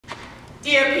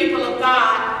Dear people of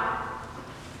God,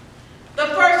 the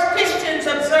first Christians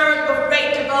observed with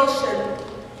great devotion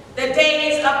the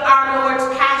days of our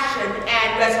Lord's passion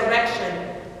and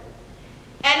resurrection.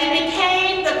 And it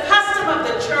became the custom of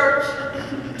the church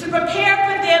to prepare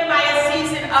for them by a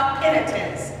season of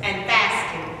penitence and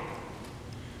fasting.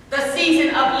 The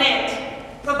season of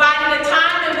Lent provided a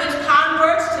time in which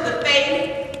converts to the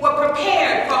faith were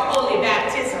prepared for holy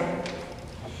baptism.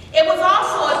 It was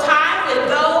also a time when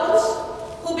those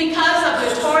who, because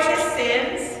of notorious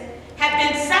sins, had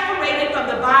been separated from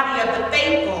the body of the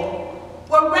faithful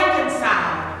were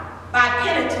reconciled by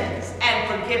penitence and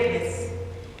forgiveness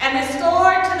and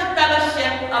restored to the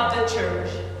fellowship of the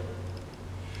church.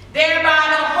 Thereby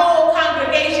the whole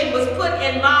congregation was put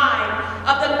in mind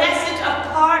of the message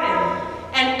of pardon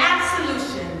and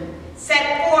absolution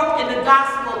set forth in the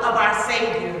gospel of our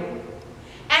Savior,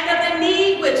 and of the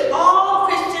need which all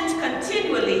Christians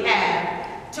continually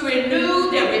have to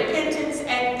renew their repentance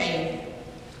and faith.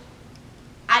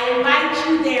 I invite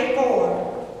you, therefore,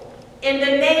 in the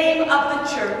name of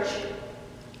the church,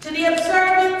 to the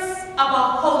observance of a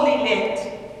holy Lent,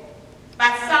 by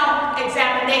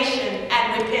self-examination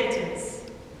and repentance,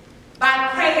 by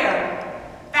prayer,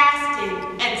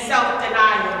 fasting, and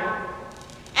self-denial,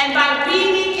 and by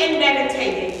reading and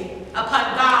meditating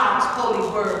upon God's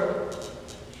holy word,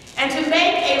 and to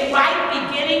make a right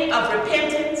beginning of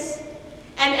repentance,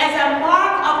 and as a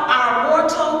mark of our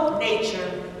mortal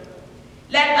nature,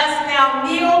 let us now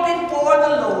kneel before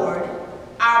the Lord,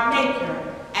 our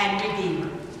Maker and Redeemer.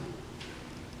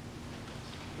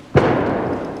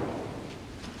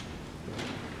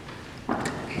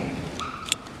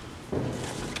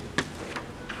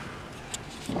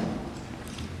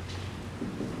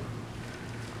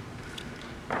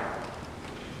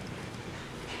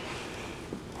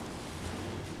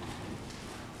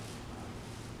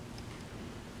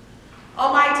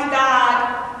 Almighty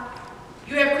God,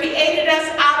 you have created us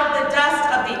out of the dust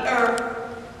of the earth.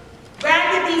 Grant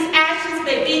that these ashes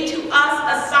may be to us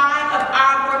a sign of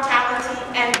our mortality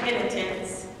and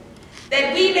penitence,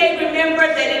 that we may remember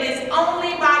that it is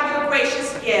only by your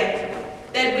gracious gift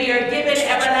that we are given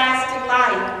everlasting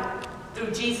life,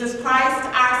 through Jesus Christ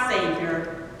our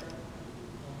Savior.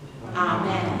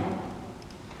 Amen.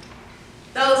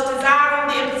 Those desiring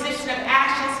the imposition of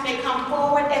ashes may come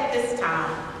forward at this time.